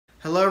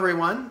Hello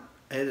everyone,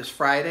 it is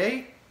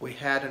Friday. We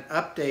had an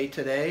update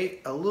today,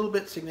 a little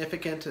bit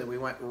significant, and we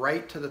went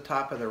right to the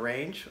top of the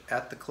range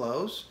at the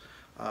close,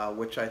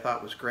 which I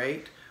thought was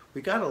great.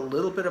 We got a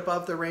little bit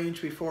above the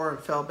range before and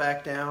fell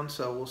back down,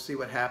 so we'll see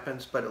what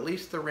happens, but at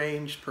least the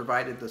range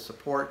provided the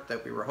support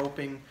that we were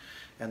hoping,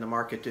 and the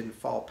market didn't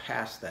fall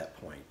past that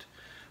point.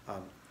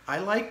 I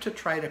like to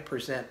try to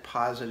present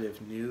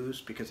positive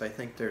news because I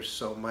think there's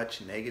so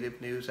much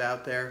negative news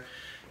out there.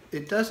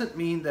 It doesn't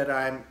mean that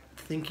I'm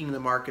thinking the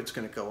market's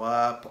going to go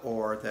up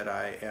or that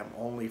I am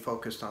only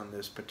focused on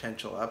this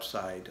potential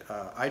upside.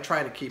 I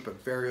try to keep a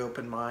very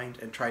open mind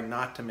and try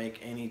not to make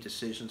any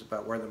decisions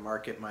about where the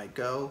market might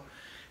go,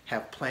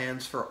 have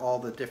plans for all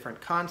the different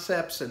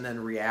concepts, and then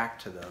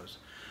react to those.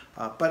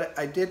 But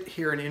I did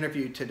hear an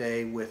interview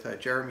today with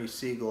Jeremy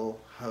Siegel,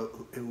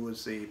 who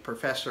was the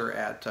professor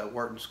at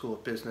Wharton School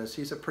of Business.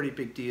 He's a pretty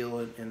big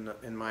deal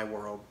in my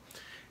world.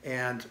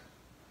 And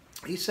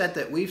he said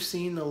that we've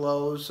seen the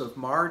lows of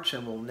March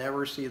and we'll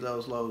never see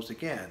those lows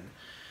again.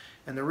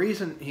 And the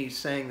reason he's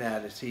saying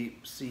that is he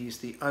sees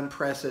the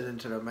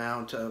unprecedented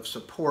amount of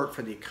support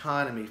for the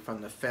economy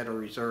from the Federal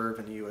Reserve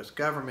and the U.S.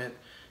 government.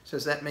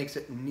 Says that makes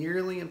it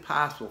nearly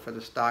impossible for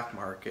the stock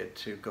market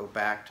to go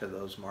back to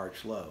those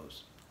March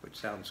lows, which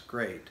sounds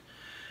great.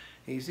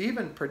 He's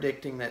even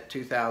predicting that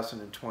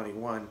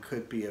 2021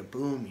 could be a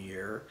boom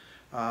year,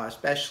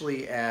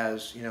 especially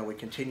as we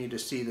continue to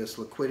see this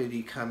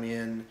liquidity come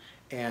in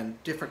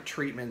and different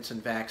treatments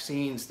and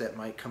vaccines that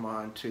might come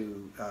on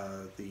to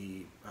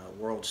the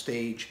world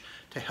stage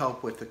to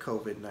help with the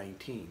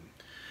COVID-19.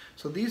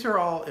 So these are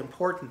all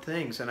important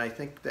things, and I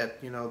think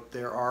that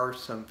there are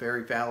some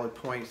very valid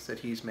points that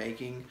he's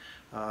making,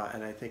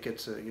 and I think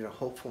it's a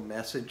hopeful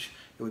message.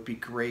 It would be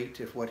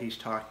great if what he's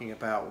talking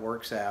about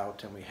works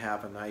out and we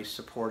have a nice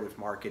supportive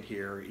market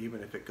here,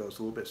 even if it goes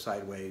a little bit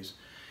sideways,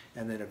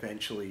 and then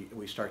eventually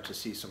we start to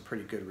see some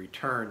pretty good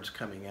returns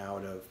coming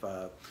out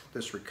of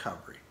this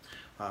recovery.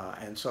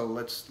 And so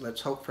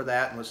let's hope for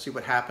that, and let's see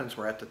what happens.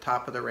 We're at the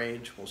top of the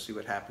range. We'll see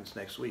what happens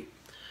next week.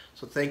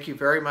 So thank you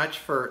very much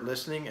for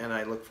listening, and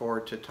I look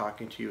forward to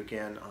talking to you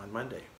again on Monday.